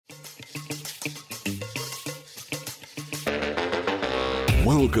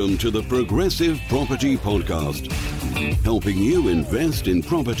Welcome to the Progressive Property Podcast, helping you invest in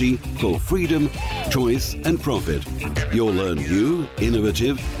property for freedom, choice and profit. You'll learn new,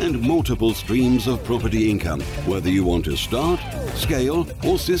 innovative and multiple streams of property income, whether you want to start, scale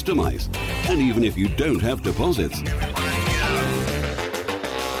or systemize, and even if you don't have deposits.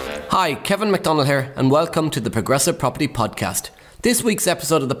 Hi, Kevin McDonald here, and welcome to the Progressive Property Podcast. This week's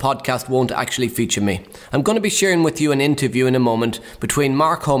episode of the podcast won't actually feature me. I'm going to be sharing with you an interview in a moment between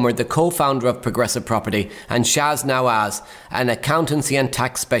Mark Homer, the co-founder of Progressive Property, and Shaz Nawaz, an accountancy and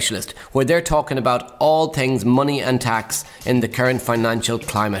tax specialist, where they're talking about all things money and tax in the current financial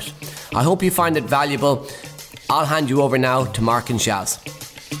climate. I hope you find it valuable. I'll hand you over now to Mark and Shaz.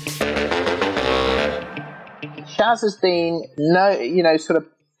 Shaz has been, sort of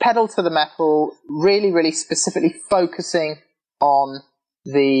pedal to the metal, really specifically focusing on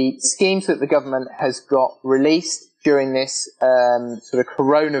the schemes that the government has got released during this sort of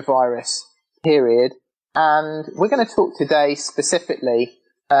coronavirus period. And we're going to talk today specifically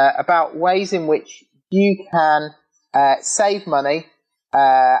about ways in which you can save money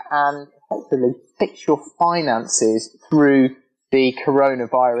and hopefully fix your finances through the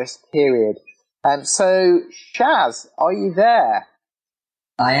coronavirus period. So, Shaz, are you there?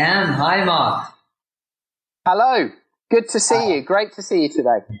 I am. Hi, Mark. Hello. Good to see you. Great to see you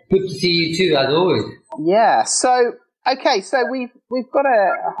today. Good to see you too, as always. Yeah. So we've got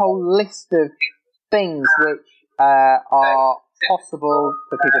a whole list of things which are possible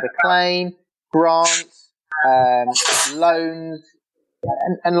for people to claim, grants, loans,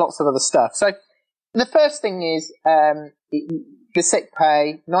 and lots of other stuff. So the first thing is the sick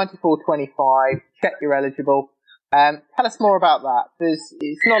pay, 94.25. Check you're eligible. Tell us more about that.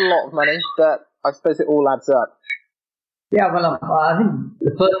 It's not a lot of money, but I suppose it all adds up. Yeah, well, I think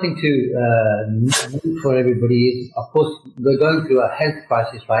the first thing to know for everybody is, of course, we're going through a health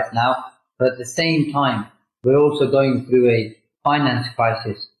crisis right now, but at the same time, we're also going through a finance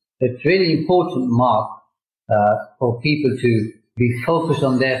crisis. It's really important, Mark, for people to be focused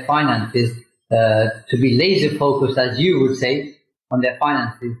on their finances, to be laser focused, as you would say, on their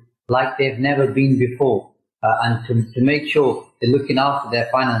finances, like they've never been before, and to make sure they're looking after their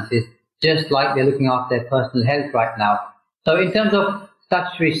finances, just like they're looking after their personal health right now. So in terms of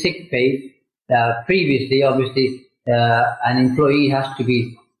statutory sick pay, previously, obviously, an employee has to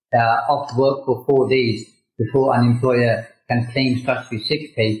be off work for 4 days before an employer can claim statutory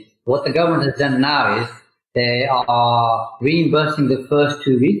sick pay. What the government has done now is they are reimbursing the first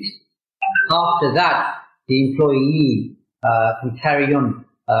 2 weeks. After that, the employee can carry on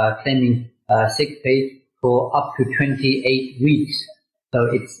claiming sick pay for up to 28 weeks. So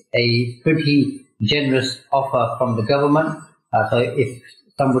it's a pretty generous offer from the government. So if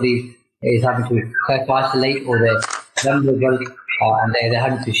somebody is having to self-isolate or they're vulnerable and they're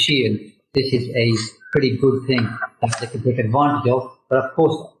having to shield, this is a pretty good thing that they can take advantage of. But of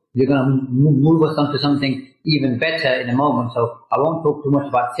course, you're going to move us on to something even better in a moment. So I won't talk too much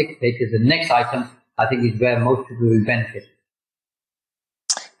about sick pay because the next item I think is where most people will benefit.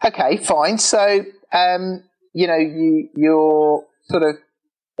 Okay, fine. So, you're sort of,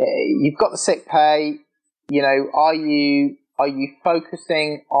 you've got the sick pay, are you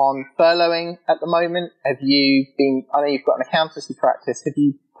focusing on furloughing at the moment? I know you've got an accountancy practice, have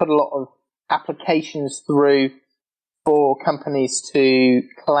you put a lot of applications through for companies to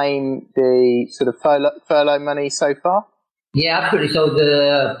claim the sort of furlough money so far? Yeah, absolutely. So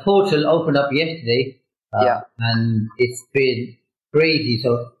the portal opened up yesterday, and it's been crazy.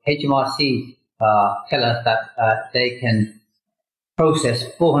 So HMRC tell us that they can process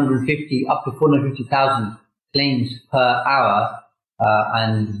up to 450,000 claims per hour,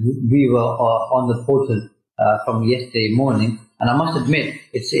 and we were on the portal from yesterday morning. And I must admit,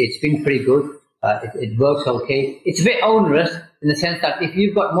 it's been pretty good. It works okay. It's a bit onerous in the sense that if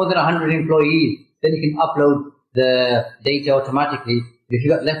you've got more than 100 employees, then you can upload the data automatically. If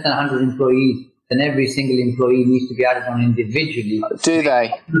you've got less than 100 employees, then every single employee needs to be added on individually. Do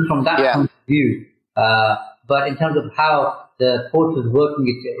they? From that point of view. But in terms of how the portal is working,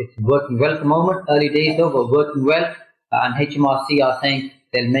 it's working well at the moment. Early days though, but working well. And HMRC are saying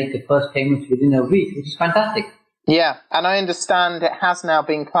they'll make the first payments within a week, which is fantastic. Yeah, and I understand it has now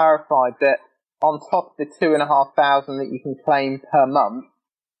been clarified that on top of the 2,500 that you can claim per month,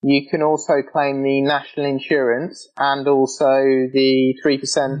 you can also claim the national insurance and also the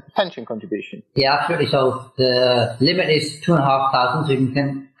 3% pension contribution. Yeah, absolutely. So the limit is 2,500, so you can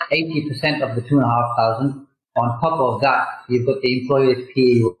claim 80% of the 2,500. On top of that, you've got the employer's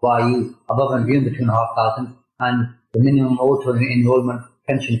PAYE above and beyond the 2,500, and the minimum auto enrollment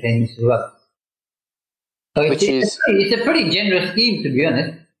pension payments as well. So which is it's a pretty generous scheme, to be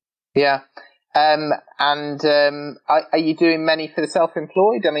honest. Yeah. Are you doing many for the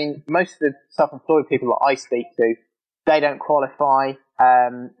self-employed? I mean, most of the self-employed people that I speak to, they don't qualify.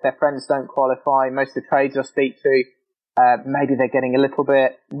 Their friends don't qualify. Most of the trades I speak to, maybe they're getting a little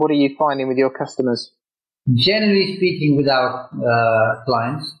bit. What are you finding with your customers? Generally speaking, with our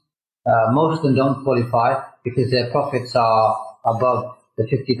clients, most of them don't qualify because their profits are above the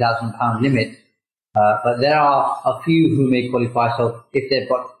 £50,000 limit. But there are a few who may qualify. So if they've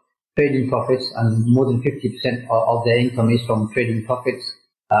got trading profits and more than 50% of their income is from trading profits,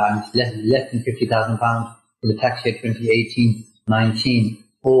 and less than £50,000 for the tax year 2018-19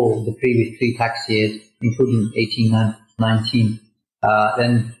 or the previous 3 tax years, including 18-19,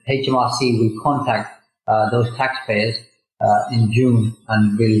 then HMRC will contact those taxpayers in June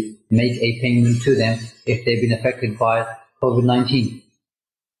and will make a payment to them if they've been affected by COVID-19.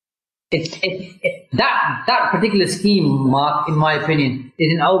 That particular scheme, Mark, in my opinion,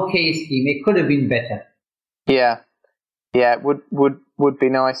 is an okay scheme. It could have been better. Yeah, it would be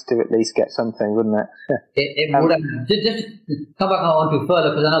nice to at least get something, wouldn't it? It would have. Just come back on to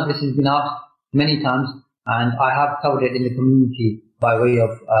further, because I know this has been asked many times, and I have covered it in the community by way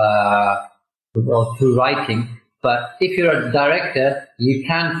of through writing. But if you're a director, you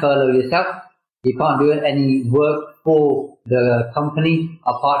can furlough yourself. You can't do any work for the company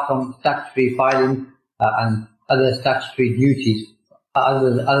apart from statutory filing and other statutory duties.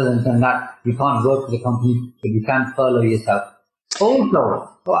 Other than that, you can't work for the company, but you can furlough yourself. Also,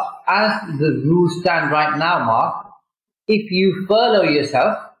 as the rules stand right now, Mark, if you furlough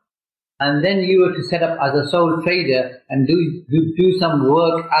yourself and then you were to set up as a sole trader and do some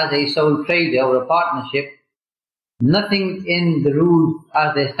work as a sole trader or a partnership, nothing in the rules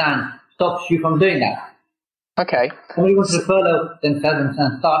as they stand stops you from doing that. Okay. Somebody wants to furlough themselves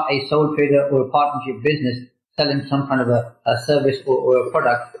and start a sole trader or a partnership business selling some kind of a service or a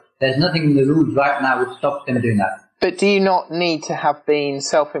product, there's nothing in the rules right now which stops them doing that. But do you not need to have been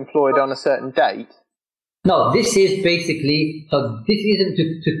self-employed on a certain date? No, this is basically, so this isn't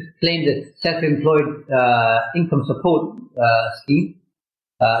to claim the self-employed income support scheme.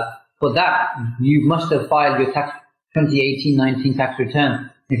 For that, you must have filed your 2018-19 tax return.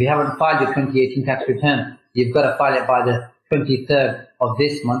 If you haven't filed your 2018 tax return, you've got to file it by the 23rd of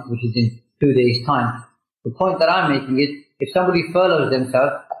this month, which is in 2 days' time. The point that I'm making is, if somebody furloughs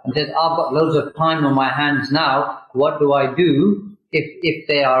themselves and says, I've got loads of time on my hands now, what do I do? If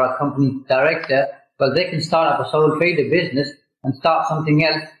they are a company director, well, they can start up a sole trader business and start something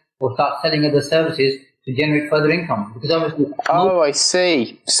else or start selling other services to generate further income. Because obviously... Oh, I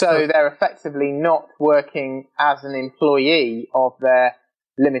see. So they're effectively not working as an employee of their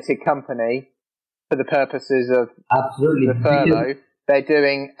limited company for the purposes of the furlough. They're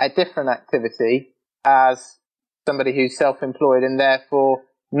doing a different activity as somebody who's self-employed and therefore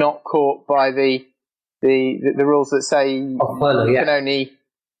not caught by the rules that say you can only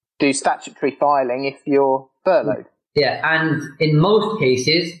do statutory filing if you're furloughed. Yeah, and in most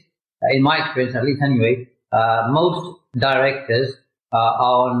cases, in my experience at least anyway, most directors are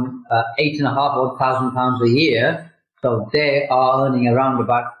on £8,500 a year, so they are earning around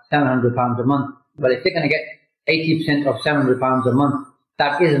about £700 a month. But if they're going to get 80% of £700 a month,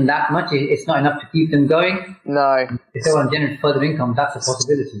 that isn't that much. It's not enough to keep them going. No. If they want to generate further income, that's a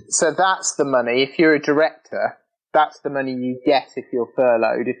possibility. So that's the money. If you're a director, that's the money you get if you're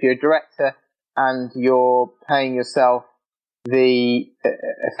furloughed. If you're a director and you're paying yourself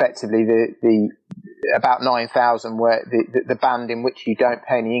effectively the about 9,000, where the band in which you don't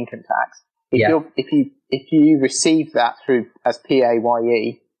pay any income tax. If you receive that through as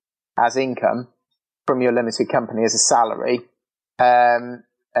PAYE as income from your limited company as a salary, and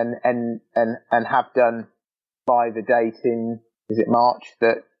have done by the date in, is it March?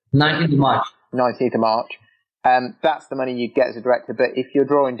 19th of March. 19th of March. That's the money you get as a director. But if you're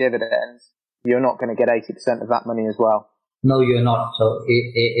drawing dividends, you're not going to get 80% of that money as well. No, you're not. So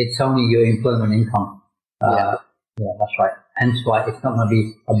it's only your employment income. Yeah, that's right. Hence why it's not going to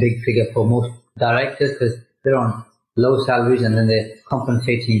be a big figure for most directors, because they're on low salaries and then they're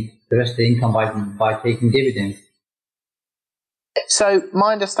compensating the rest of the income by taking dividends. So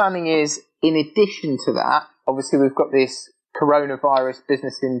my understanding is, in addition to that, obviously we've got this coronavirus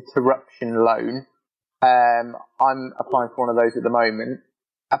business interruption loan. I'm applying for one of those at the moment.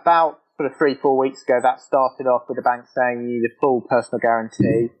 About sort of 3-4 weeks ago, that started off with the bank saying you need a full personal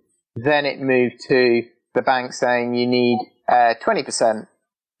guarantee. Then it moved to the bank saying you need 20%,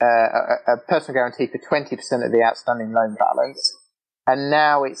 a personal guarantee for 20% of the outstanding loan balance. And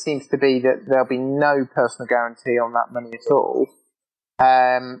now it seems to be that there'll be no personal guarantee on that money at all.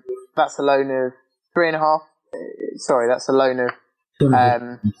 That's a loan of 3.5. Sorry, that's a loan of.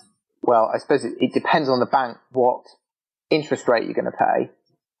 Well, I suppose it depends on the bank what interest rate you're going to pay.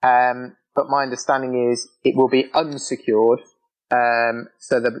 But my understanding is it will be unsecured,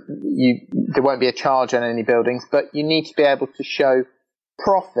 so that there won't be a charge on any buildings. But you need to be able to show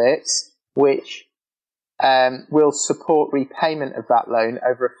profits which will support repayment of that loan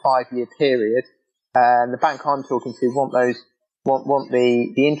over a 5-year period. And the bank I'm talking to want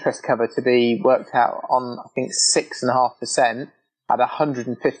the interest cover to be worked out on, I think, 6.5% at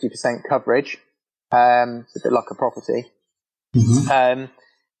 150% coverage. It's a bit like a property. Mm-hmm.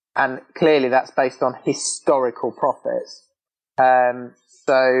 And clearly that's based on historical profits.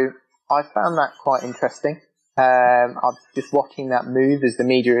 So I found that quite interesting. I'm just watching that move as the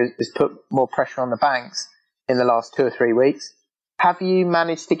media has put more pressure on the banks in the last 2 or 3 weeks. Have you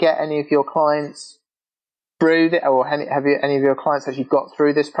managed to get any of your clients through or have any of your clients actually got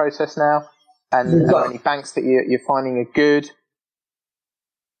through this process now? And are there any banks that you're finding are good?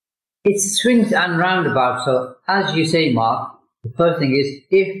 It's swings and roundabouts. So as you say, Mark, the first thing is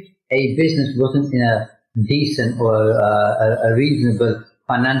if a business wasn't in a decent or a reasonable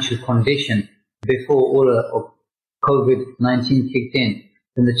financial condition before all of COVID-19 kicked in,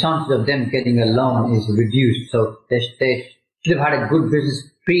 then the chances of them getting a loan is reduced. So they should have had a good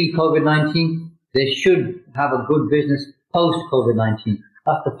business pre-COVID-19. They should have a good business post-COVID-19.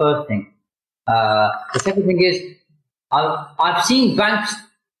 That's the first thing. The second thing is I've seen banks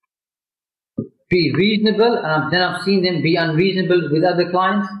be reasonable, and then I've seen them be unreasonable with other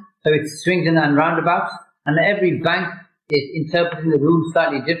clients. So it's swings and roundabouts, and every bank is interpreting the rules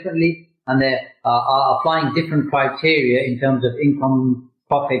slightly differently, and they are applying different criteria in terms of income,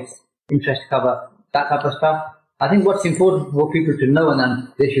 profits, interest cover, that type of stuff. I think what's important for people to know, and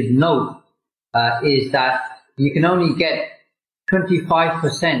then they should know, is that you can only get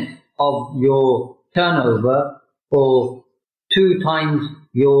 25% of your turnover or 2 times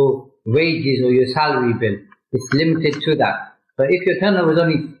your wages or your salary bill. It's limited to that. So if your turnover is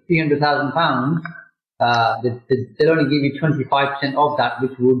only £300,000, they'll only give you 25% of that,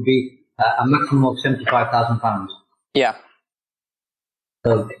 which would be a maximum of £75,000. Yeah.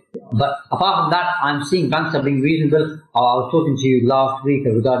 So, but apart from that, I'm seeing banks are being reasonable. I was talking to you last week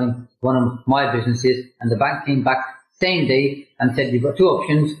regarding one of my businesses, and the bank came back same day and said, you've got 2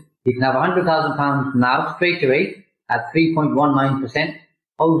 options. You can have £100,000 now, straight away, at 3.19%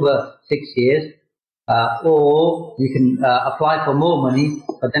 over 6 years, or you can apply for more money,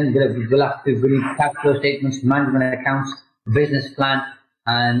 but then we'll have to bring cash flow statements, management accounts, business plan,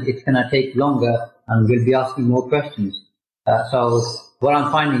 and it's going to take longer, and we'll be asking more questions. So what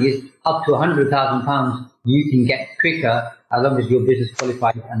I'm finding is up to £100,000 you can get quicker as long as your business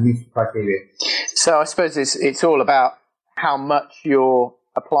qualifies and meets the criteria. So I suppose it's all about how much you're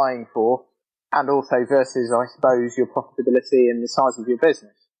applying for, and also versus, I suppose, your profitability and the size of your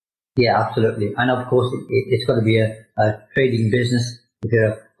business. Yeah, absolutely. And of course, it's got to be a trading business. If you're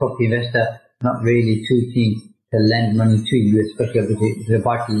a property investor, not really too keen to lend money to you, especially if you're a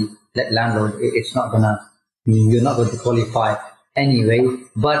buy-to-let landlord, it's not you're not going to qualify anyway.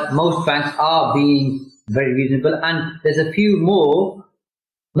 But most banks are being very reasonable, and there's a few more,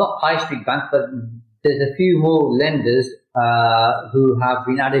 not high street banks, but there's a few more lenders who have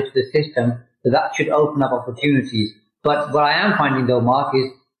been added to the system, so that should open up opportunities. But what I am finding though, Mark,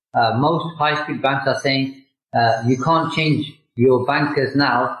 is most high street banks are saying you can't change your bankers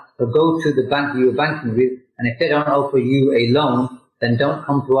now, so go to the bank you're banking with, and if they don't offer you a loan, then don't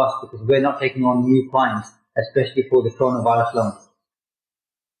come to us, because we're not taking on new clients, especially for the coronavirus loan.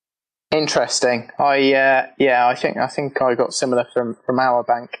 Interesting. I think I got similar from our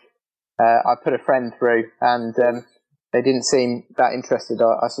bank. I put a friend through, and they didn't seem that interested,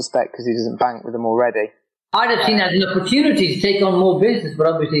 I suspect, because he doesn't bank with them already. I'd have seen that as an opportunity to take on more business, but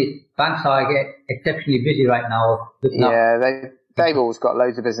obviously banks are exceptionally busy right now. Yeah, they've always got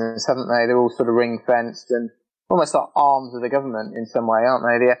loads of business, haven't they? They're all sort of ring-fenced and almost like arms of the government in some way, aren't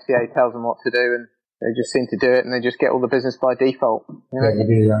they? The FCA tells them what to do, and they just seem to do it, and they just get all the business by default. You know? Yeah, they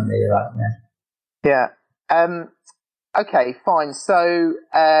do, don't they? You're right, yeah. Yeah. Okay, fine. So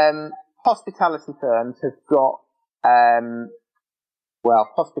hospitality firms have got,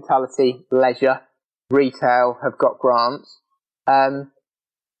 hospitality, leisure, retail have got grants. I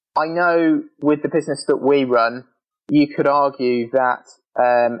know with the business that we run, you could argue that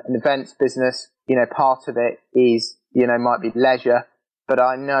an events business, part of it is, might be leisure, but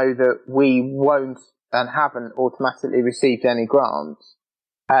I know that we won't and haven't automatically received any grants.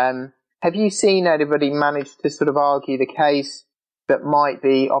 Have you seen anybody manage to sort of argue the case that might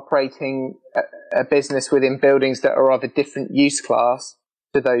be operating a business within buildings that are of a different use class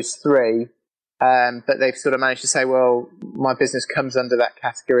to those 3, but they've sort of managed to say, well, my business comes under that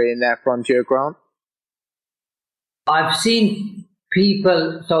category and therefore I'm due a grant? I've seen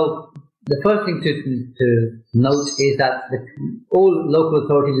people, so the first thing to note is that all local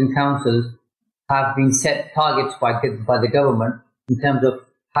authorities and councils have been set targets by the government in terms of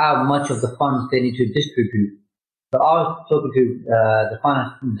how much of the funds they need to distribute. So I was talking to the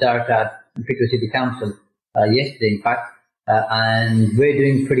finance director at Victoria City Council yesterday, in fact, and we're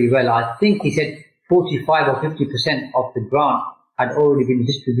doing pretty well. I think he said 45 or 50% of the grant had already been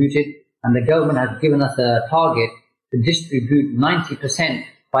distributed, and the government has given us a target to distribute 90%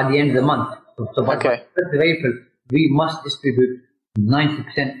 by the end of the month. So by the 1st of April, we must distribute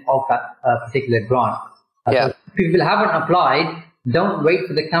 90% of that particular grant. So if people haven't applied, don't wait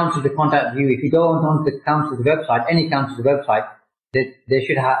for the council to contact you. If you go onto the council's website, any council's website, they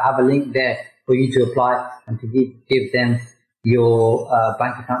should have a link there for you to apply and to give them your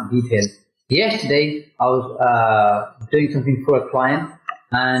bank account details. Yesterday, I was doing something for a client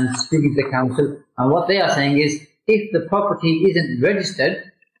and speaking to the council, and what they are saying is, if the property isn't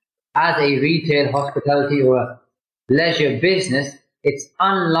registered as a retail, hospitality or a leisure business, it's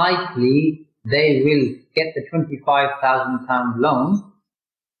unlikely they will get the £25,000 loan,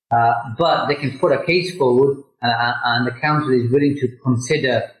 but they can put a case forward and the council is willing to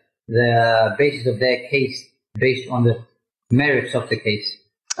consider the basis of their case based on the merits of the case.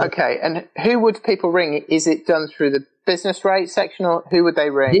 Okay, and who would people ring? Is it done through the business rates section, or who would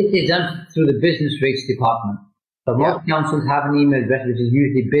they ring? This is done through the business rates department. So most councils have an email address which is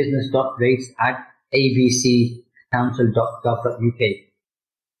usually business.rates@abccouncil.gov.uk.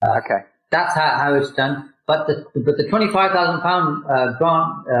 Okay. That's how it's done. But the £25,000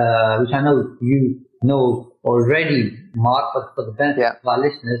 grant, which I know you know already, Mark, but for the benefit of our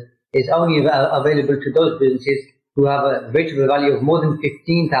listeners, is only available to those businesses who have a rateable value of more than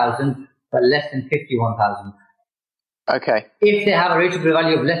 15,000 but less than 51,000. Okay. If they have a rateable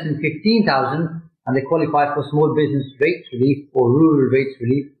value of less than 15,000 and they qualify for small business rates relief or rural rates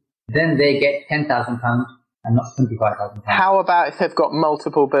relief, then they get £10,000 and not £25,000. How about if they've got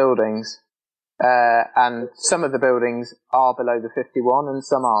multiple buildings and some of the buildings are below the 51 and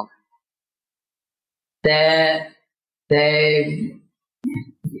some aren't?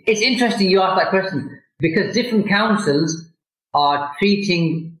 It's interesting you ask that question, because different councils are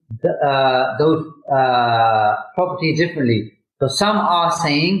treating those properties differently. So some are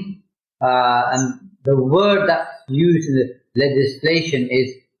saying, and the word that's used in the legislation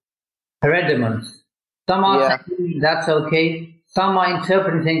is herediments. Some are saying that's okay. Some are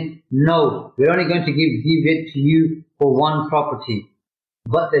interpreting saying, no, we're only going to give it to you for one property.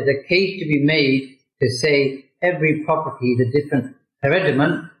 But there's a case to be made to say every property is a different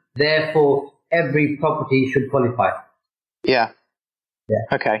hereditament, therefore every property should qualify. Yeah.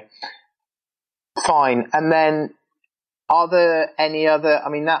 Okay. Fine. And then are there any other, I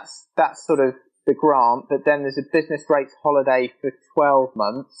mean, that's sort of the grant, but then there's a business rates holiday for 12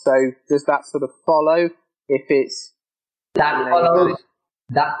 months. So does that sort of follow if it's...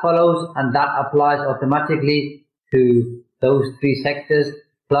 That follows and that applies automatically to those three sectors.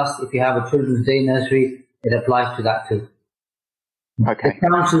 Plus, if you have a children's day nursery, it applies to that too. Okay. The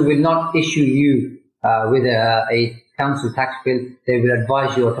council will not issue you with a council tax bill. They will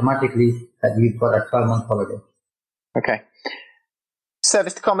advise you automatically that you've got a 12-month holiday. Okay.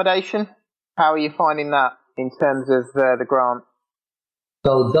 Serviced accommodation, how are you finding that in terms of the grant?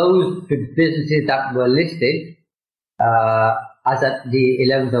 So those businesses that were listed as at the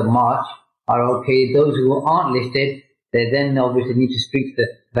 11th of March are okay. Those who aren't listed, they then obviously need to speak to the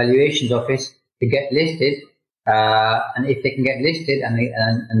valuations office to get listed. And if they can get listed and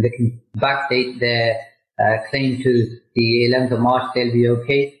they can backdate their claim to the 11th of March, they'll be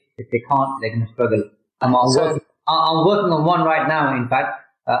okay. If they can't, they're going to struggle. I'm working on one right now, in fact,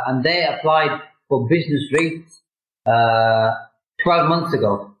 and they applied for business rates 12 months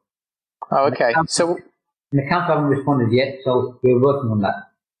ago. Oh, okay. So the council haven't responded yet, so we're working on that.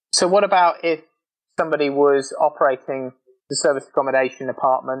 So what about if somebody was operating the service accommodation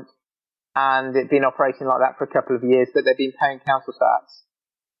apartment and it'd been operating like that for a couple of years, but they've been paying council tax?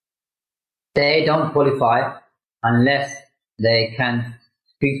 They don't qualify unless they can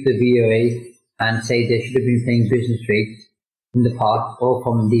speak to the VOA and say they should have been paying business rates in the past or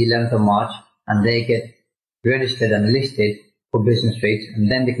from the 11th of March, and they get registered and listed for business rates, and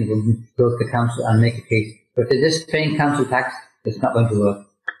then they can go to the council and make a case. But if they're just paying council tax, it's not going to work.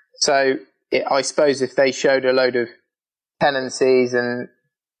 So I suppose if they showed a load of tenancies and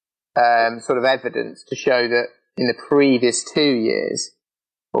sort of evidence to show that in the previous 2 years,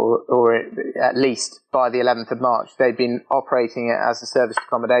 or at least by the 11th of March, they'd been operating it as a service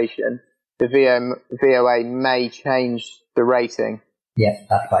accommodation, the VOA may change the rating. Yeah,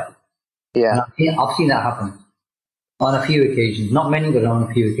 that's right. Yeah. I've seen that happen on a few occasions. Not many, but on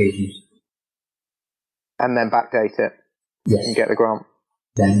a few occasions. And then backdate it. Yes. And get the grant.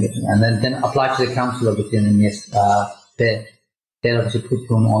 Then apply to the council, obviously, and then yes, they'll obviously put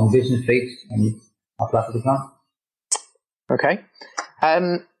you on business rates and apply for the grant. Okay.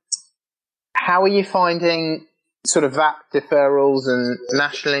 How are you finding sort of VAT deferrals and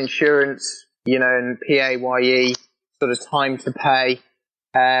national insurance, and PAYE sort of time to pay?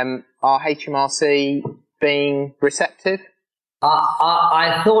 Are HMRC being receptive?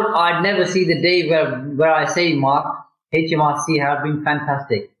 I thought I'd never see the day where I say, Mark, HMRC have been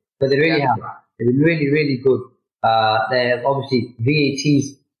fantastic, but they really have. They've been really, really good. They're obviously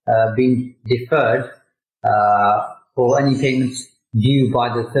VAT's been deferred for any payments due by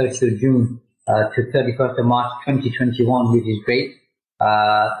the 30th of June to 31st of March 2021, which is great.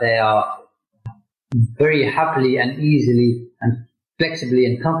 They are very happily and easily and flexibly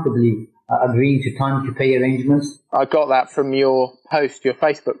and comfortably agreeing to time to pay arrangements. I got that from your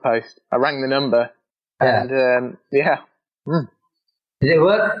Facebook post. I rang the number. Yeah. And Did it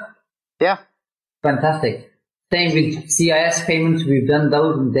work? Yeah. Fantastic. Same with CIS payments. We've done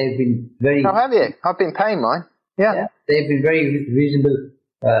those and they've been very... Oh, have you? I've been paying mine. Yeah. They've been very reasonable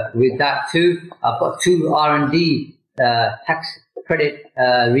with that too. I've got 2 R&D tax credit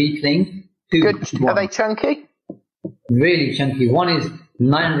reclaims. Good. Are they chunky? Really chunky. One is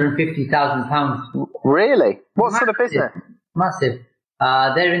 £950,000. Really? What sort of business? Massive.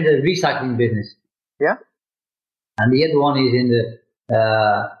 They're in the recycling business. Yeah. And the other one is in the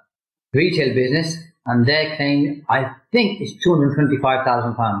retail business, and their claim, I think, is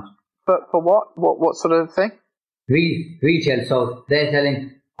 £225,000. But for what? What sort of thing? Retail. So they're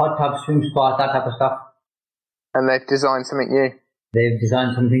selling hot tubs, swim spas, that type of stuff. And they've designed something new. They've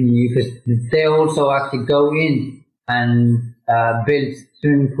designed something new because they also actually go in and build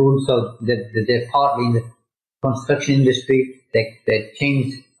swimming pools. So they're partly in the construction industry. They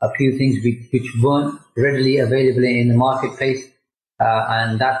changed a few things which weren't readily available in the marketplace,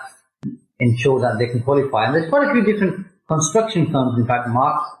 and that ensures that they can qualify. And there's quite a few different construction firms, in fact,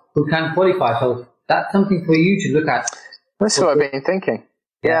 Mark, who can qualify. So that's something for you to look at. That's what I've been thinking.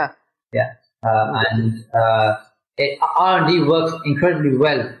 Yeah. And R&D works incredibly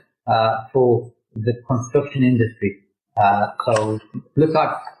well for the construction industry. So look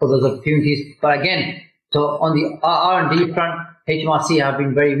out for those opportunities. But again, so on the R&D front, HMRC have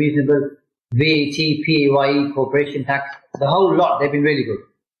been very reasonable. VAT, PAYE, corporation tax, the whole lot, they've been really good.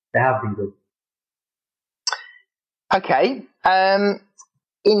 They have been good. Okay.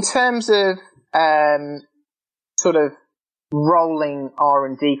 In terms of sort of rolling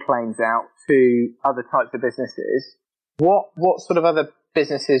R&D claims out to other types of businesses, what sort of other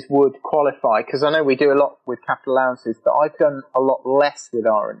businesses would qualify? Because I know we do a lot with capital allowances, but I've done a lot less with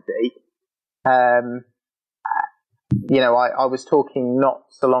R&D. I was talking not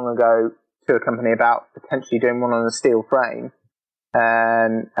so long ago to a company about potentially doing one on a steel frame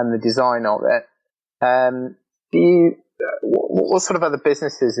and the design of it. What sort of other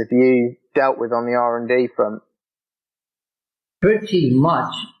businesses have you dealt with on the R&D front? Pretty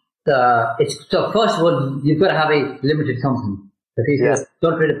much. So first of all, you've got to have a limited company. If you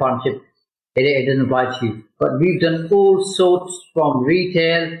don't trade a partnership, it doesn't apply to you. But we've done all sorts from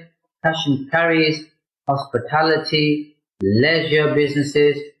retail, cash and carries, hospitality, leisure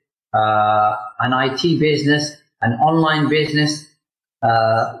businesses, an IT business, an online business.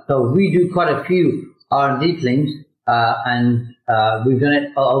 So we do quite a few R&D claims, and we've done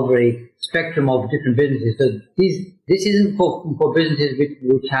it over a spectrum of different businesses. So this isn't for businesses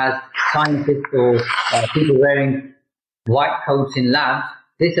which has scientists or people wearing white coats in labs.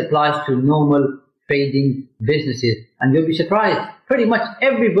 This applies to normal trading businesses, and you'll be surprised. Pretty much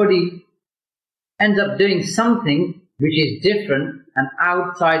everybody ends up doing something which is different and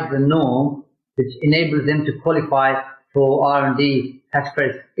outside the norm, which enables them to qualify for R&D tax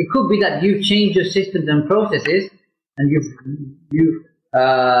credits. It could be that you change your systems and processes, and you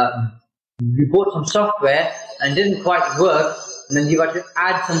bought some software and it didn't quite work, and then you got to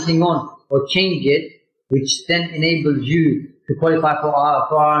add something on or change it, which then enables you to qualify for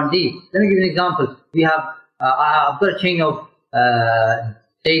R&D. Let me give you an example. We have I've got a chain of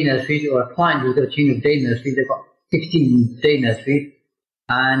day nurseries, or a client who's got a chain of day nurseries. They've got 16 day nurseries,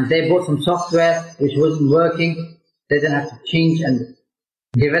 and they bought some software which wasn't working. They then have to change and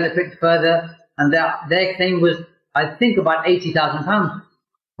develop it further, and their claim was, I think, about £80,000.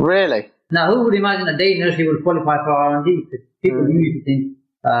 Really? Now, who would imagine a day nursery would qualify for R&D? Because people usually think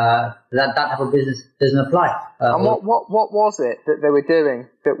that type of business doesn't apply. And what was it that they were doing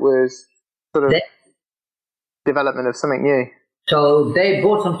that was sort of development of something new? So they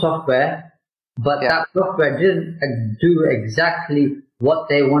bought some software, but that software didn't do exactly what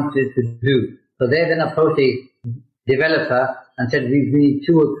they wanted to do. So they then approached a developer and said, we need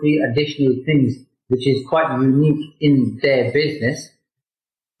 2 or 3 additional things, which is quite unique in their business.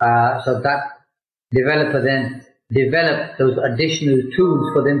 So that developer then developed those additional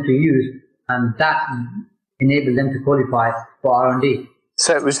tools for them to use, and that enabled them to qualify for R&D.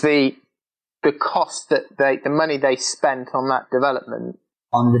 So it was the cost that the money they spent on that development.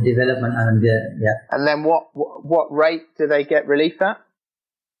 On the development and And then what rate do they get relief at?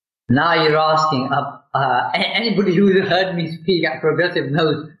 Now you're asking. Anybody who's heard me speak at Progressive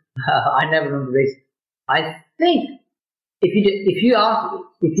knows I never remember this. I think if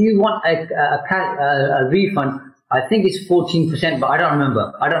you want a refund, I think it's 14%, but I don't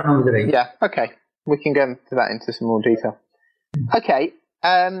remember. I don't remember the rate. Yeah. Okay. We can go into that into some more detail. Okay.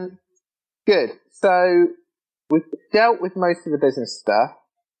 Good. So we've dealt with most of the business stuff.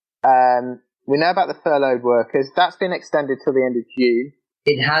 We know about the furloughed workers. That's been extended till the end of June.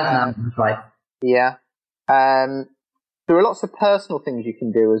 It has now, that's right. Yeah. There are lots of personal things you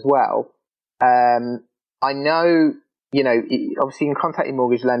can do as well. I know, obviously you can contact your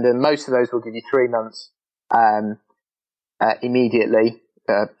mortgage lender. Most of those will give you 3 months immediately,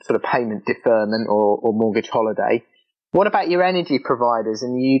 sort of payment deferment or mortgage holiday. What about your energy providers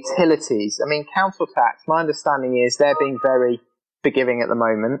and utilities? I mean, council tax, my understanding is they're being very forgiving at the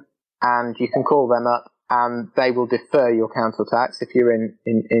moment, and you can call them up and they will defer your council tax if you're in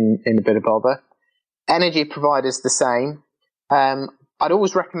a bit of bother. Energy providers the same. I'd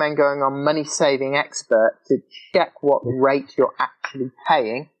always recommend going on Money Saving Expert to check what rate you're actually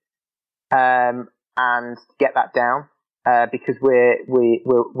paying and get that down because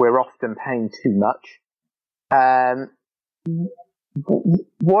we're often paying too much.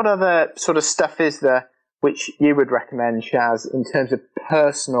 What other sort of stuff is there which you would recommend, Shaz, in terms of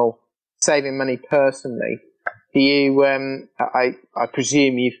personal saving money personally? Do you? I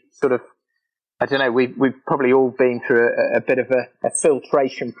presume you've sort of. I don't know. We've probably all been through a bit of a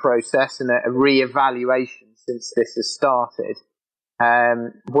filtration process and a re-evaluation since this has started.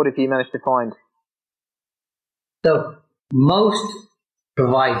 What have you managed to find? So most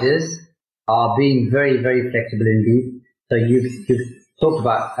providers are being very, very flexible indeed. So you've talked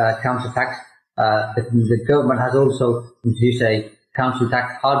about council tax. The government has also introduced a council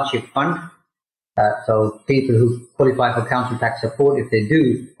tax hardship fund. So people who qualify for council tax support, if they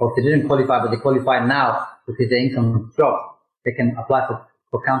do, or if they didn't qualify but they qualify now because their income has dropped, they can apply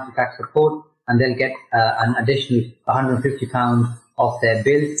for council tax support and they'll get an additional £150 off their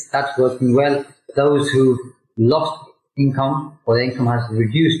bill. That's working well. Those who lost income or their income has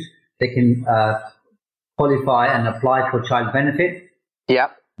reduced, they can qualify and apply for child benefit. Yeah.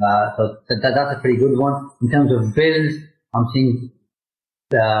 So that's a pretty good one. In terms of bills, I'm seeing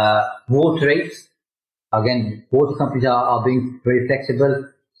water rates. Again, water companies are being very flexible.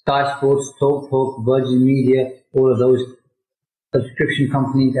 Sky Sports, TalkTalk, Virgin Media, all of those subscription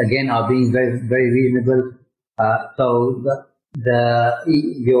companies again are being very, very reasonable. So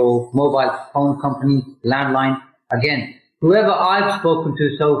your mobile phone company, landline, again, whoever I've spoken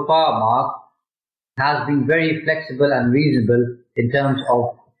to so far, Mark, has been very flexible and reasonable in terms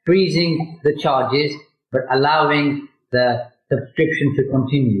of freezing the charges but allowing the subscription to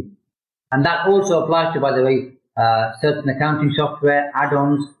continue. And that also applies to, by the way, certain accounting software,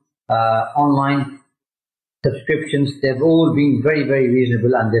 add-ons, online subscriptions. They've all been very, very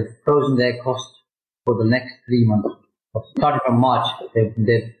reasonable and they've frozen their costs for the next 3 months. Starting from March,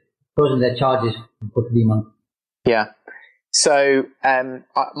 they've frozen their charges for 3 months. Yeah. So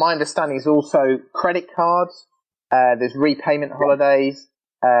my understanding is also credit cards. There's repayment holidays.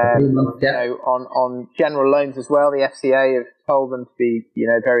 On general loans as well, the FCA have told them to be,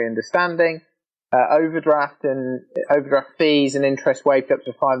 very understanding. Overdraft fees and interest waived up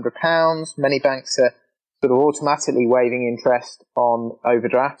to £500. Many banks are sort of automatically waiving interest on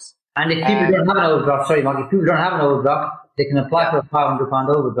overdrafts. And if people don't have an overdraft, sorry, Mark, if people don't have an overdraft, they can apply for a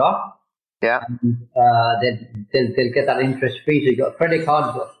 £500 overdraft. Yeah. And they'll get that interest free. So you've got credit cards,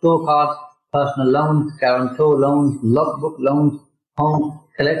 you've got store cards, personal loans, guarantor loans, logbook loans, home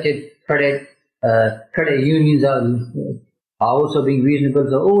collected credit, credit unions are also being reasonable.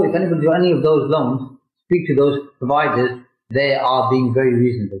 So, if anybody do any of those loans, speak to those providers. They are being very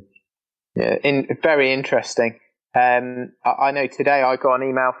reasonable. Yeah, very interesting. I know today I got an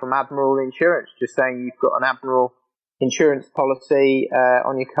email from Admiral Insurance just saying you've got an Admiral insurance policy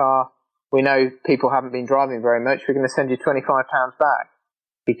on your car. We know people haven't been driving very much. We're going to send you £25 back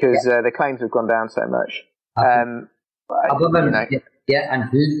because the claims have gone down so much. And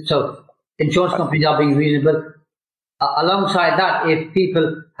so insurance companies are being reasonable. Alongside that, if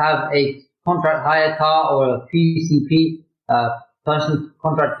people have a contract hire car or a PCP, personal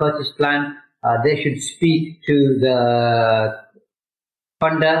contract purchase plan, they should speak to the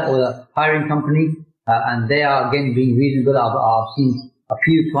funder or the hiring company, and they are again being reasonable. I've seen a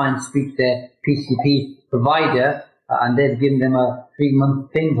few clients speak to their PCP provider, and they've given them a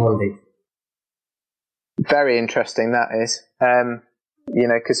 3-month payment holiday. Very interesting, that is.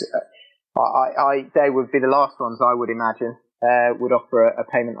 Because they would be the last ones I would imagine would offer a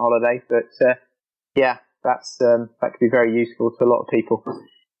payment holiday. But that could be very useful to a lot of people.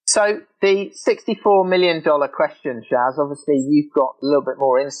 So the $64 million question, Shaz, obviously you've got a little bit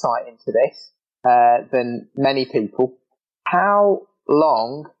more insight into this than many people. How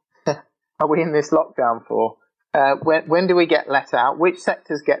long are we in this lockdown for? When do we get let out? Which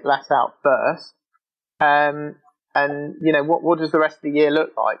sectors get let out first? And what does the rest of the year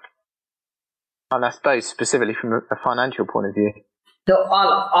look like? And I suppose specifically from a financial point of view. So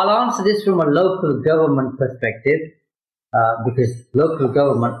I'll answer this from a local government perspective, because local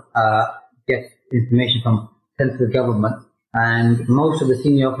government gets information from central government, and most of the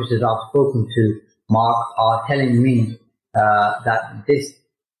senior officers I've spoken to, Mark, are telling me that this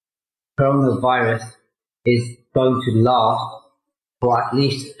coronavirus is going to last for at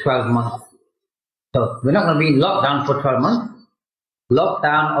least 12 months. So we're not going to be in lockdown for 12 months.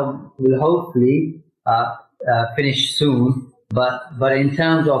 Lockdown will hopefully finish soon, but in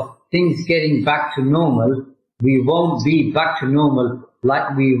terms of things getting back to normal, we won't be back to normal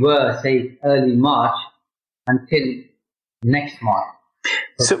like we were, say, early March until next March.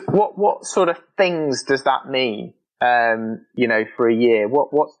 So what sort of things does that mean, for a year?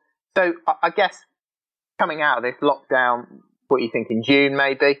 So I guess coming out of this lockdown, what do you think, in June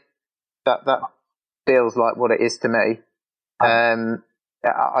maybe? That feels like what it is to me.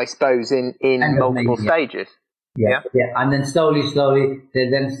 I suppose in multiple stages. Yeah. And then slowly, they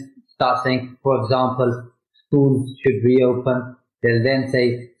then start saying, for example, schools should reopen. They'll then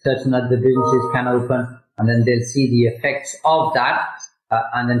say certain other businesses can open, and then they'll see the effects of that.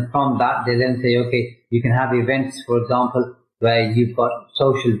 And then from that, they then say, okay, you can have events, for example, where you've got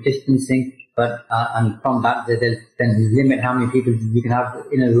social distancing, but and from that, they'll then limit how many people you can have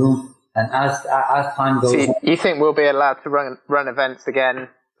in a room. And as time goes on, you think we'll be allowed to run events again,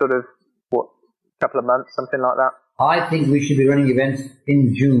 sort of, couple of months, something like that? I think we should be running events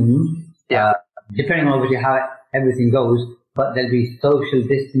in June, depending on obviously how everything goes, but there'll be social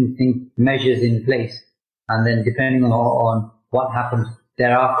distancing measures in place. And then depending on what happens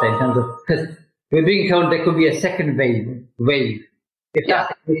thereafter in terms of, because we're being told there could be a second wave. If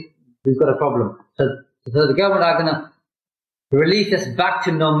that's the case, we've got a problem. So the government are going to release us back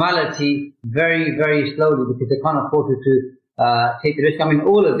to normality very, very slowly, because they can't afford to take the risk. I mean,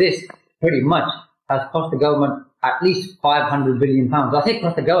 all of this pretty much has cost the government at least £500 billion. I say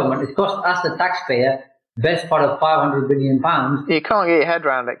cost the government, it's cost us, the taxpayer, best part of £500 billion. You can't get your head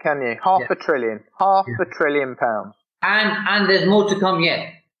around it, can you? Half a trillion pounds. And there's more to come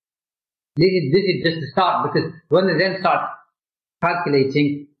yet. This is just the start, because when they then start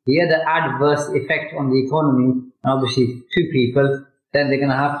calculating the other adverse effect on the economy, and obviously to people, then they're going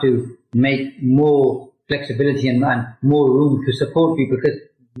to have to make more flexibility and more room to support people. Because,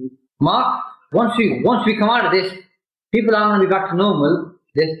 Mark, once we come out of this, people aren't going to be back to normal.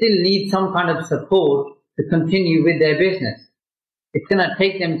 They still need some kind of support to continue with their business. It's going to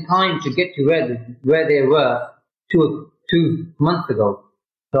take them time to get to where they were two months ago.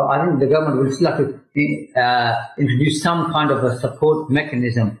 So I think the government will still have to introduce some kind of a support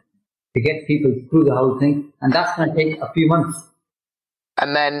mechanism to get people through the whole thing, and that's going to take a few months.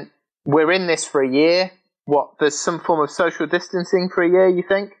 And then we're in this for a year. There's some form of social distancing for a year, you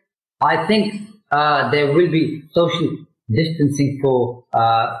think? I think there will be social distancing for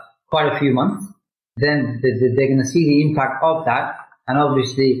quite a few months. Then they're going to see the impact of that, and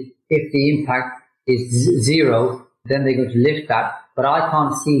obviously if the impact is zero, then they're going to lift that. But I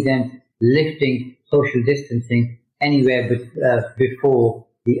can't see them lifting social distancing anywhere before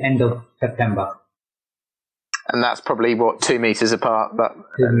the end of September. And that's probably 2 meters apart. But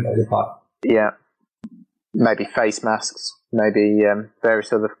 2 meters apart. Yeah. Maybe face masks, maybe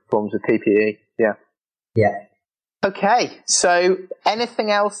various other forms of PPE. Yeah. Yeah. Okay. So anything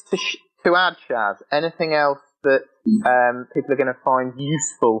else to add, Shaz? Anything else that people are going to find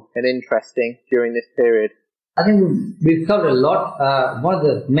useful and interesting during this period? I think we've covered a lot. One of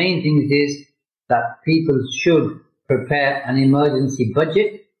the main things is that people should prepare an emergency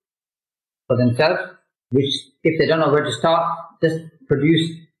budget for themselves, which, if they don't know where to start, just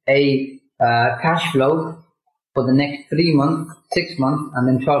produce a cash flow for the next 3 months, 6 months, and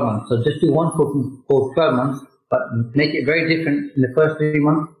then 12 months. So just do one for 12 months, but make it very different in the first 3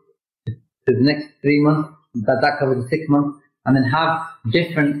 months to the next 3 months. That covers the 6 months, and then have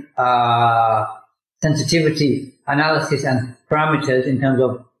different sensitivity analysis and parameters in terms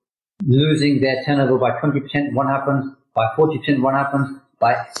of losing their turnover by 20%, what happens, by 40%, what happens,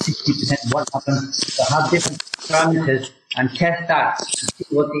 by 60%, what happens. So have different parameters and test that to see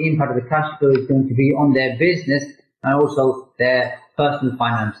what the impact of the cash flow is going to be on their business and also their personal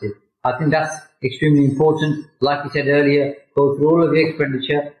finances. I think that's extremely important. Like we said earlier, go through all of the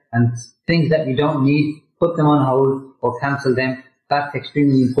expenditure and things that you don't need, put them on hold or cancel them. That's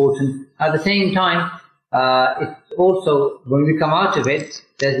extremely important. At the same time, it's also, when we come out of it,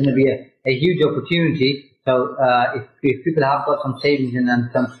 there's going to be a huge opportunity. So if people have got some savings and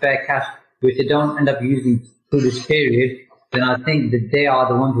some spare cash, which they don't end up using through this period, then I think that they are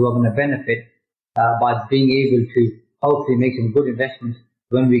the ones who are going to benefit by being able to hopefully make some good investments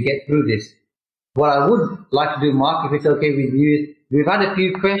when we get through this. What I would like to do, Mark, if it's okay with you, we've had a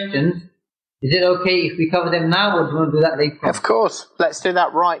few questions. Is it okay if we cover them now, or do you want to do that later? Of course. Let's do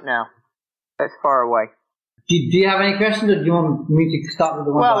that right now. Let's fire away. Do you have any questions, or do you want me to start with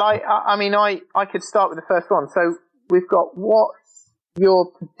the one? Well, I could start with the first one. So we've got, what's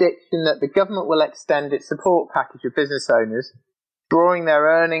your prediction that the government will extend its support package of business owners, drawing their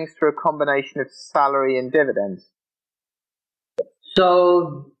earnings through a combination of salary and dividends?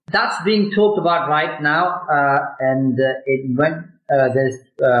 So that's being talked about right now, and it went. There's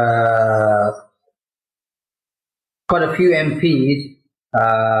quite a few MPs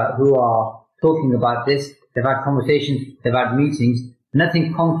who are talking about this. They've had conversations, they've had meetings.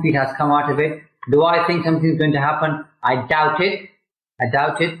 Nothing concrete has come out of it. Do I think something's going to happen? I doubt it.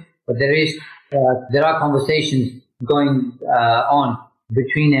 But there are conversations going on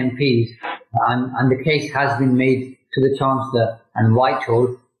between MPs, and the case has been made to the Chancellor and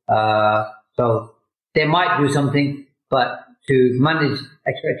Whitehall. So they might do something, but to manage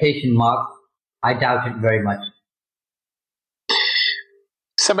expectation, Mark, I doubt it very much.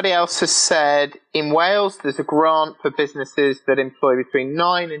 Somebody else has said, in Wales, there's a grant for businesses that employ between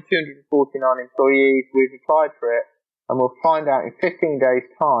 9 and 249 employees. We've applied for it, and we'll find out in 15 days'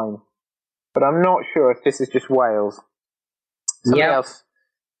 time. But I'm not sure if this is just Wales. Somebody else.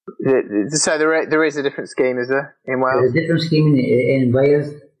 So there is a different scheme, is there, in Wales? There's a different scheme in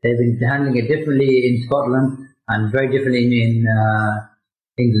Wales. They've been handling it differently in Scotland and very differently in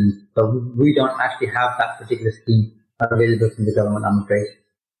England. So we don't actually have that particular scheme available from the government, I'm afraid.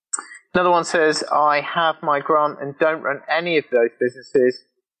 Another one says, I have my grant and don't run any of those businesses.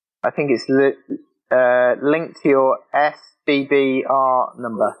 I think it's linked to your SBBR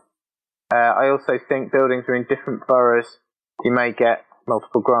number. I also think buildings are in different boroughs. You may get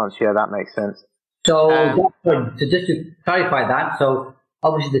multiple grants. Yeah, that makes sense. So just to clarify that, so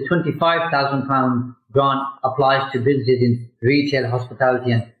obviously the £25,000 grant applies to businesses in retail,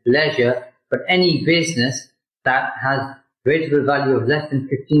 hospitality and leisure, but any business that has rateable value of less than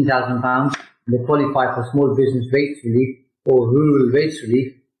 £15,000 and they qualify for small business rates relief or rural rates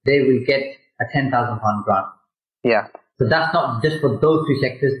relief, they will get a £10,000 grant. Yeah. So that's not just for those three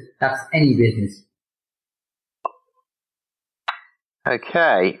sectors, that's any business.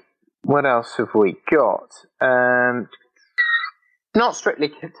 Okay, what else have we got? Not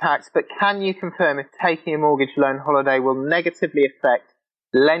strictly tax, but can you confirm if taking a mortgage loan holiday will negatively affect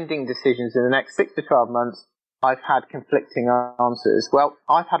lending decisions in the next 6 to 12 months? I've had conflicting answers. Well,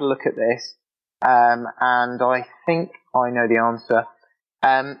 I've had a look at this, and I think I know the answer.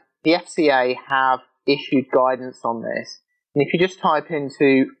 The FCA have issued guidance on this. And if you just type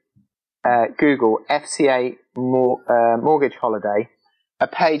into Google FCA mortgage holiday, a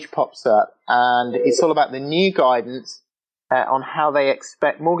page pops up, and it's all about the new guidance on how they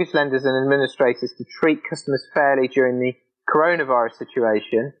expect mortgage lenders and administrators to treat customers fairly during the coronavirus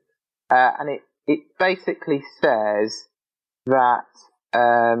situation. And it basically says that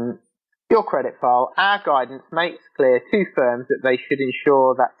your credit file, our guidance makes clear to firms that they should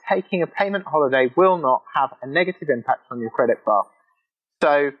ensure that taking a payment holiday will not have a negative impact on your credit file.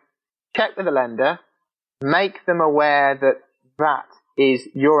 So check with the lender, make them aware that that is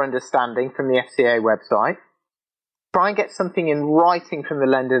your understanding from the FCA website. Try and get something in writing from the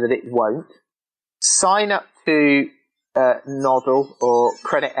lender that it won't. Sign up to Nodl or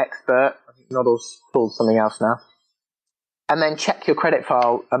Credit Expert. I think Nodl's called something else now. And then check your credit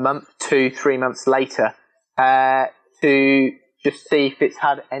file a month, 2, 3 months later to just see if it's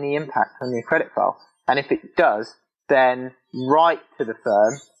had any impact on your credit file. And if it does, then write to the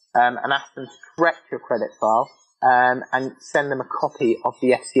firm and ask them to correct your credit file and send them a copy of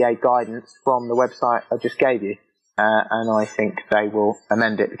the FCA guidance from the website I just gave you. And I think they will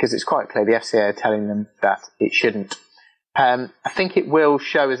amend it, because it's quite clear the FCA are telling them that it shouldn't. I think it will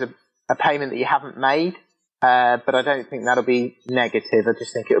show as a payment that you haven't made, but I don't think that'll be negative. I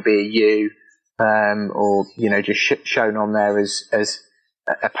just think it'll be a U, or just shown on there as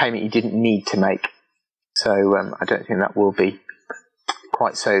a payment you didn't need to make. So I don't think that will be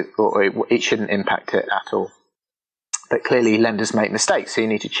quite so, or it shouldn't impact it at all. But clearly lenders make mistakes, so you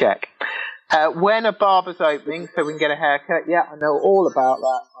need to check. When a barber's opening, so we can get a haircut, yeah, I know all about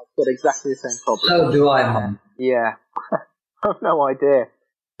that. I've got exactly the same problem. So do I, man. Yeah. I've no idea.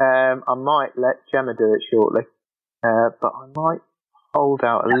 I might let Gemma do it shortly, but I might hold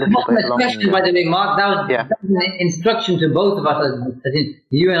out a little bit longer. Question, by the way, Mark, that was an instruction to both of us, as in,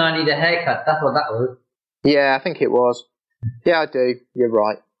 you and I need a haircut. That's what that was. Yeah, I think it was. Yeah, I do. You're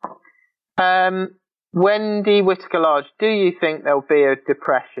right. Wendy Whittaker-Large, do you think there'll be a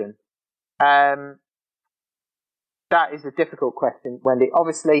depression? That is a difficult question, Wendy.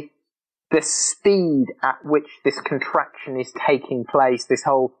 Obviously, the speed at which this contraction is taking place, this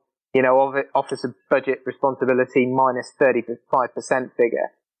whole, Office of Budget Responsibility minus 35%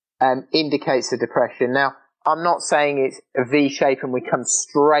 figure, indicates a depression. Now, I'm not saying it's a V shape and we come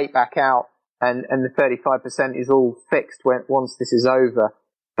straight back out and the 35% is all fixed once this is over.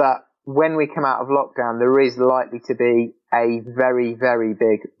 But when we come out of lockdown, there is likely to be a very, very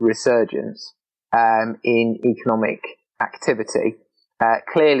big resurgence in economic activity.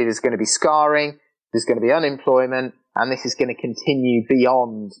 Clearly, there's going to be scarring, there's going to be unemployment, and this is going to continue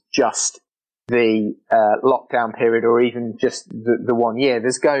beyond just the lockdown period or even just the 1 year.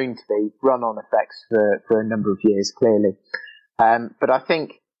 There's going to be run-on effects for a number of years, clearly. But I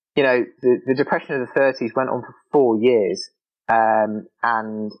think, the depression of the 30s went on for 4 years. And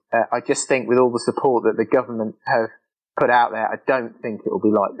I just think with all the support that the government have put out there, I don't think it will be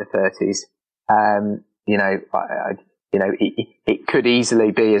like the 30s. It could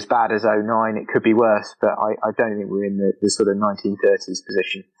easily be as bad as 09. It could be worse, but I don't think we're in the sort of 1930s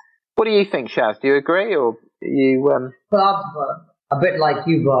position. What do you think, Shaz? Do you agree, or you? Well, a bit like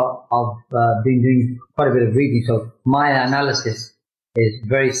you, I've been doing quite a bit of reading, so my analysis is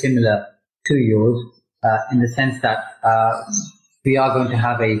very similar to yours. In the sense that we are going to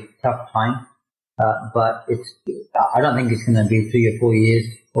have a tough time, but I don't think it's going to be 3 or 4 years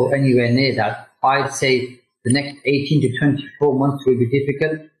or anywhere near that. I'd say the next 18 to 24 months will be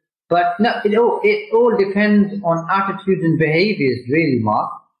difficult. But no, it all depends on attitudes and behaviors, really,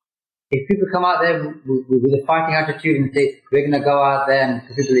 Mark. If people come out there with a fighting attitude and say, we're going to go out there and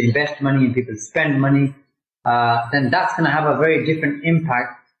people invest money and people spend money, then that's going to have a very different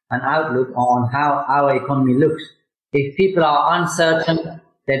impact and outlook on how our economy looks. If people are uncertain,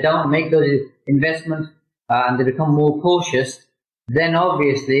 they don't make those investments, and they become more cautious, then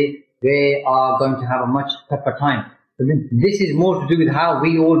obviously they are going to have a much tougher time. So this is more to do with how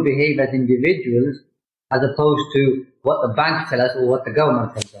we all behave as individuals, as opposed to what the banks tell us or what the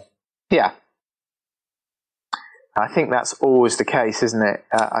government tells us. Yeah. I think that's always the case, isn't it?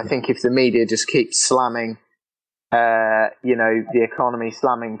 I think if the media just keeps slamming the economy,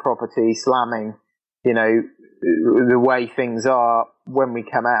 slamming property, slamming, the way things are when we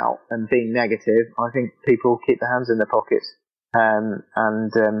come out and being negative, I think people keep their hands in their pockets.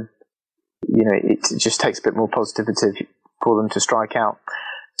 It just takes a bit more positivity for them to strike out.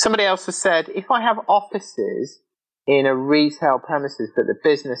 Somebody else has said, if I have offices in a retail premises but the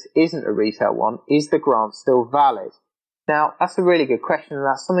business isn't a retail one, is the grant still valid? Now, that's a really good question, and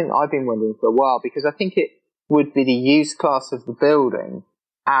that's something I've been wondering for a while, because I think it would be the use class of the building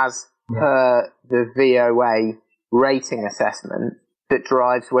as per the VOA rating assessment that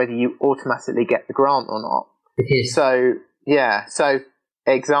drives whether you automatically get the grant or not. It is. So,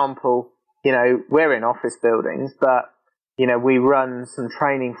 example, we're in office buildings, but, we run some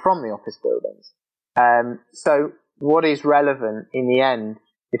training from the office buildings. So what is relevant in the end,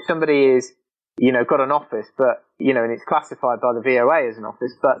 if somebody is, got an office, but, and it's classified by the VOA as an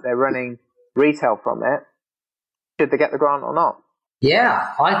office, but they're running retail from it, should they get the grant or not?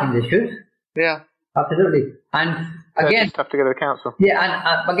 Yeah, I think they should. Yeah. Absolutely. And again, it's tough to go to the council. Yeah,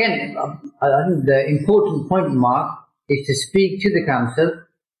 and again, I think the important point, Mark, is to speak to the council,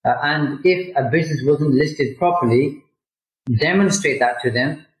 and if a business wasn't listed properly, demonstrate that to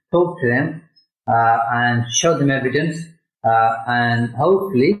them, talk to them, and show them evidence, and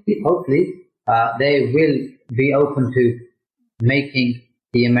hopefully, they will be open to making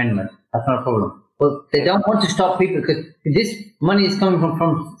the amendment. That's not a problem. But they don't want to stop people, because this money is coming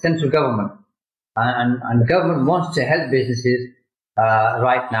from central government, and the government wants to help businesses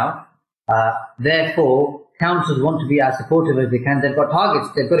right now. Therefore, councils want to be as supportive as they can. They've got targets.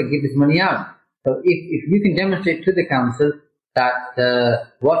 They've got to give this money out. So if you can demonstrate to the council that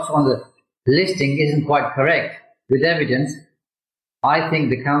what's on the listing isn't quite correct with evidence, I think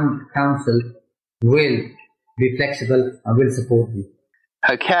the council will be flexible and will support you.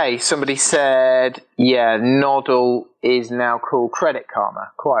 Okay, somebody said, yeah, Noddle is now called Credit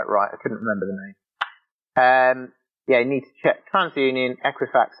Karma. Quite right, I couldn't remember the name. Yeah, you need to check TransUnion,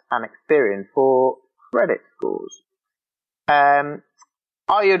 Equifax and Experian for credit scores.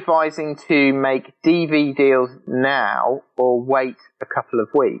 Are you advising to make DV deals now or wait a couple of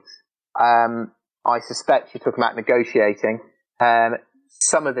weeks? I suspect you're talking about negotiating.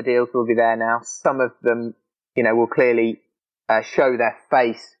 Some of the deals will be there now. Some of them, will clearly show their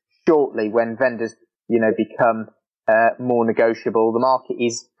face shortly when vendors, become more negotiable. The market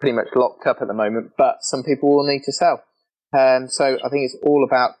is pretty much locked up at the moment, but some people will need to sell. So I think it's all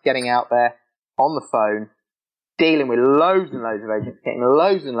about getting out there on the phone, dealing with loads and loads of agents, getting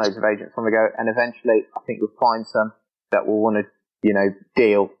loads and loads of agents on the go, and eventually I think you'll find some that will want to,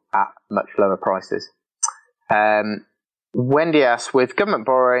 deal at much lower prices. Wendy asks, with government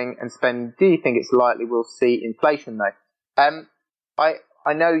borrowing and spending, do you think it's likely we'll see inflation though?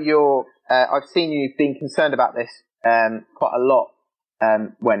 I know I've seen you've been concerned about this quite a lot,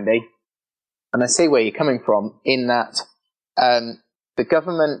 Wendy, and I see where you're coming from in that the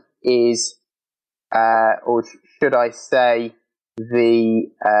government is, or should I say, the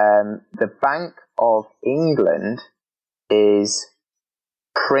Bank of England is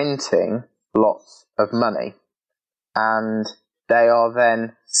printing lots of money, and they are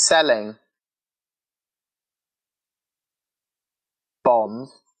then selling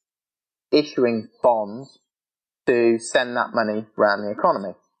bonds, issuing bonds to send that money around the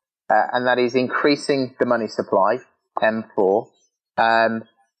economy. And that is increasing the money supply, M4.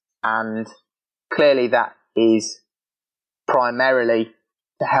 And clearly that is primarily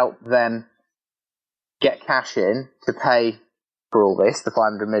to help them get cash in to pay for all this, the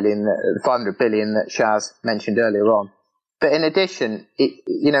 500 billion that Shaz mentioned earlier on. But in addition, in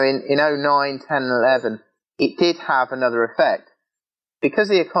 09, 10, 11, it did have another effect. Because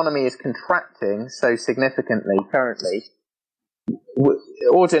the economy is contracting so significantly currently,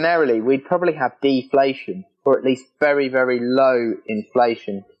 ordinarily we'd probably have deflation, or at least very, very low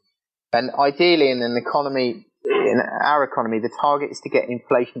inflation. And ideally in our economy, the target is to get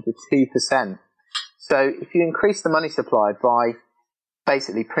inflation to 2%. So if you increase the money supply by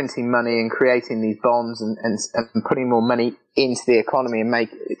basically printing money and creating these bonds and putting more money into the economy and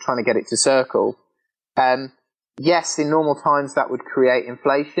trying to get it to circle, yes, in normal times that would create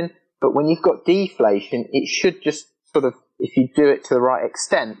inflation, but when you've got deflation, it should just sort of, if you do it to the right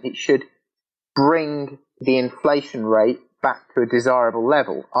extent, it should bring the inflation rate back to a desirable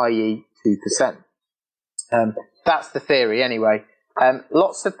level, i.e. 2%. That's the theory anyway.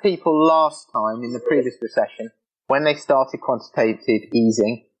 Lots of people last time in the previous recession, when they started quantitative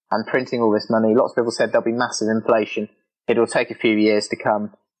easing and printing all this money, lots of people said there'll be massive inflation. It'll take a few years to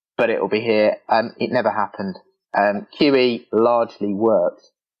come, but it'll be here. It never happened. QE largely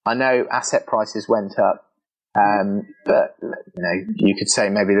worked. I know asset prices went up, but you could say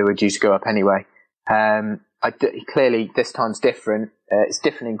maybe they were due to go up anyway. Clearly, this time's different. It's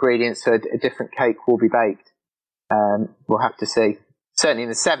different ingredients, so a different cake will be baked. We'll have to see. Certainly in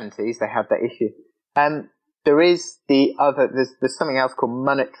the 70s, they had that issue. There is there's something else called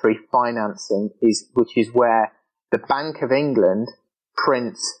monetary financing, which is where the Bank of England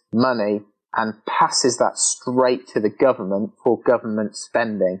prints money and passes that straight to the government for government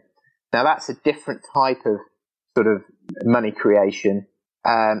spending. Now that's a different type of sort of money creation,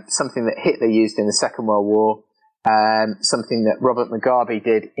 something that Hitler used in the Second World War, something that Robert Mugabe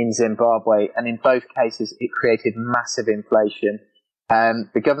did in Zimbabwe, and in both cases it created massive inflation.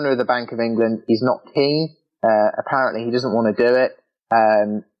 The governor of the Bank of England is not keen. Apparently he doesn't want to do it.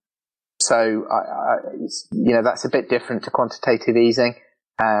 So that's a bit different to quantitative easing.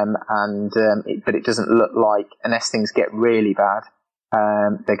 But it doesn't look like, unless things get really bad,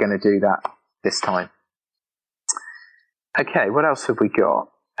 they're going to do that this time. Okay, what else have we got?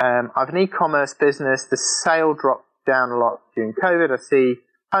 I have an e-commerce business. The sale dropped down a lot during COVID. I see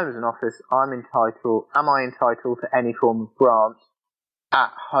home as an office. Am I entitled to any form of grant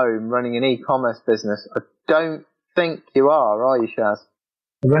at home running an e-commerce business? I don't think you are you, Shaz?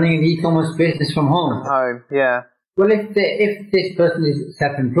 Running an e-commerce business from home? From home, yeah. Well, if this person is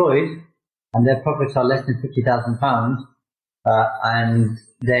self-employed and their profits are less than £50,000 and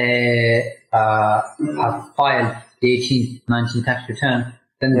they have filed the 18th, 19th tax return,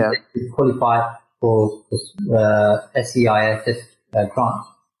 then they qualify for SEISS grant.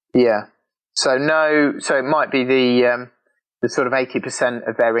 Yeah. So it might be the sort of 80%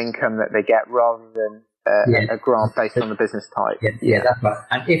 of their income that they get rather than a grant based on the business type. Yeah, that's right.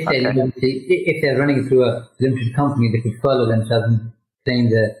 And if they're running through a limited company, they could furlough themselves and claim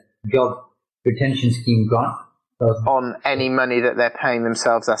the job retention scheme grant. On any money that they're paying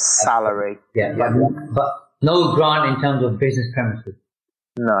themselves as salary. Yeah. But no grant in terms of business premises.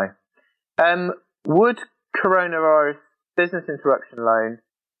 No. Would coronavirus business interruption loan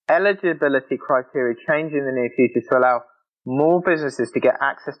eligibility criteria change in the near future to allow more businesses to get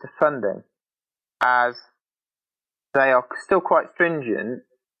access to funding, as they are still quite stringent,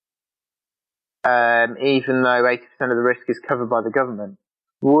 even though 80% of the risk is covered by the government?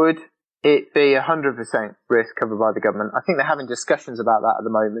 Would it be 100% risk covered by the government? I think they're having discussions about that at the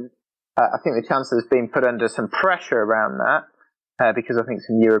moment. I think the Chancellor's been put under some pressure around that because I think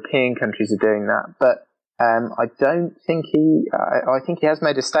some European countries are doing that. But I don't think I think he has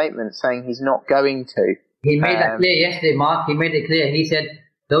made a statement saying he's not going to. He made that clear yesterday, Mark. He made it clear. He said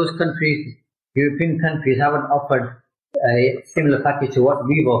those countries, European countries, haven't offered a similar package to what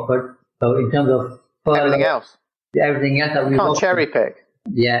we've offered. So in terms of everything else that we've can't cherry pick.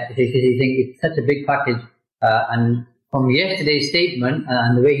 Yeah, he thinks it's such a big package. And from yesterday's statement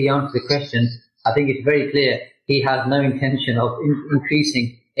and the way he answered the question, I think it's very clear he has no intention of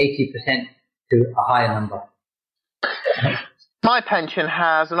increasing 80% to a higher number. My pension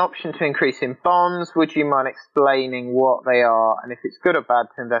has an option to increase in bonds. Would you mind explaining what they are and if it's good or bad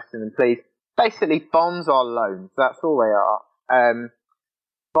to invest in them, please? Basically, bonds are loans. That's all they are.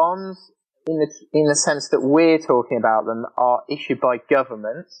 Bonds, in the sense that we're talking about them, are issued by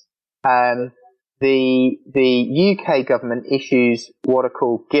governments. The UK government issues what are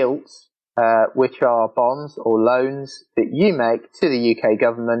called gilts, which are bonds or loans that you make to the UK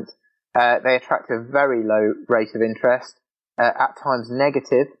government. They attract a very low rate of interest, at times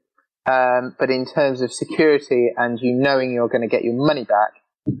negative, but in terms of security and you knowing you're going to get your money back,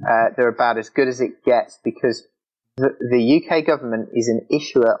 they're about as good as it gets, because the UK government is an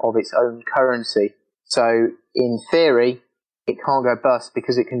issuer of its own currency. So in theory, it can't go bust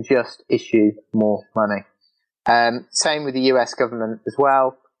because it can just issue more money. Same with the US government as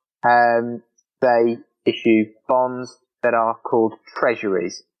well. They issue bonds that are called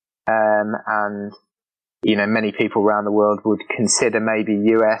treasuries. And, you know, many people around the world would consider maybe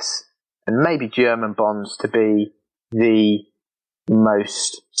US and maybe German bonds to be the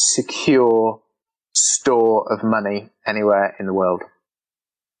most secure store of money anywhere in the world.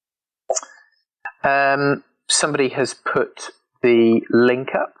 Somebody has put the link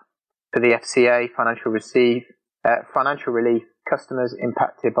up for the FCA financial relief customers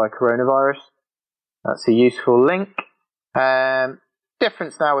impacted by coronavirus. That's a useful link.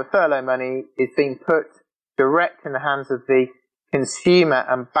 Difference now with furlough money is being put direct in the hands of the consumer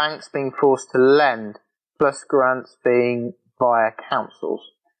and banks being forced to lend, plus grants being via councils.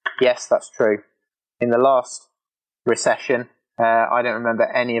 Yes, that's true. In the last recession, I don't remember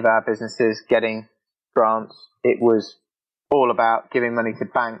any of our businesses getting grants. It was all about giving money to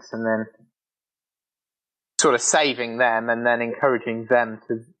banks and then sort of saving them and then encouraging them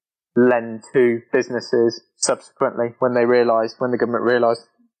to lend to businesses subsequently when the government realised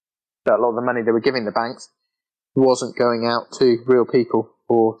that a lot of the money they were giving the banks wasn't going out to real people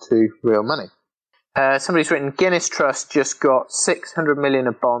or to real money. Somebody's written, Guinness Trust just got 600 million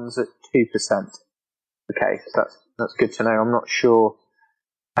of bonds at 2%. Okay, so that's good to know. I'm not sure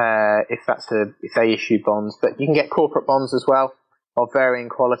if they issue bonds, but you can get corporate bonds as well of varying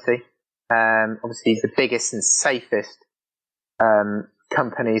quality. Obviously, the biggest and safest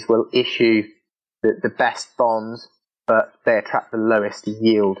companies will issue the best bonds, but they attract the lowest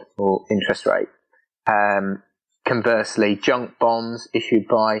yield or interest rate. Conversely, junk bonds issued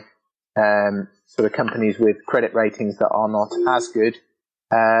by sort of companies with credit ratings that are not as good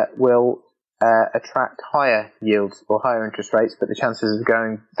will attract higher yields or higher interest rates, but the chances of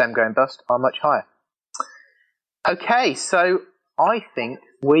them going bust are much higher. Okay, so I think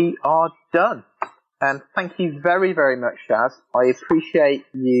we are done. Thank you very, very much, Shaz. I appreciate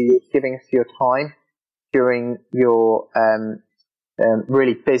you giving us your time during your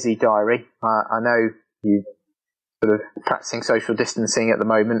really busy diary. I know you're sort of practicing social distancing at the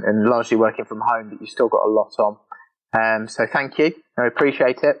moment and largely working from home, but you've still got a lot on. So thank you. I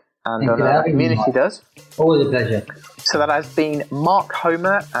appreciate it. And the community does. Always a pleasure. So that has been Mark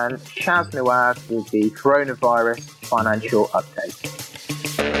Homer and Shaz Nawaz with the Coronavirus Financial Update.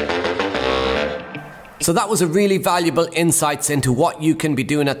 So that was a really valuable insights into what you can be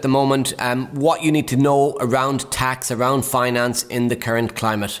doing at the moment, what you need to know around tax, around finance in the current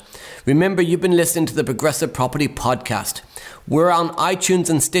climate. Remember, you've been listening to the Progressive Property Podcast. We're on iTunes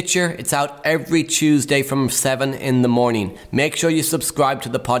and Stitcher. It's out every Tuesday from 7 in the morning. Make sure you subscribe to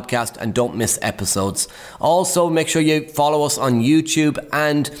the podcast and don't miss episodes. Also, make sure you follow us on YouTube,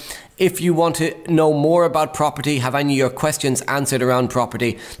 and if you want to know more about property, have any of your questions answered around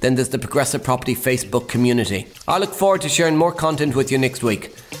property, then there's the Progressive Property Facebook community. I look forward to sharing more content with you next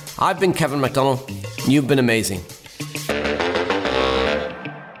week. I've been Kevin McDonald. You've been amazing.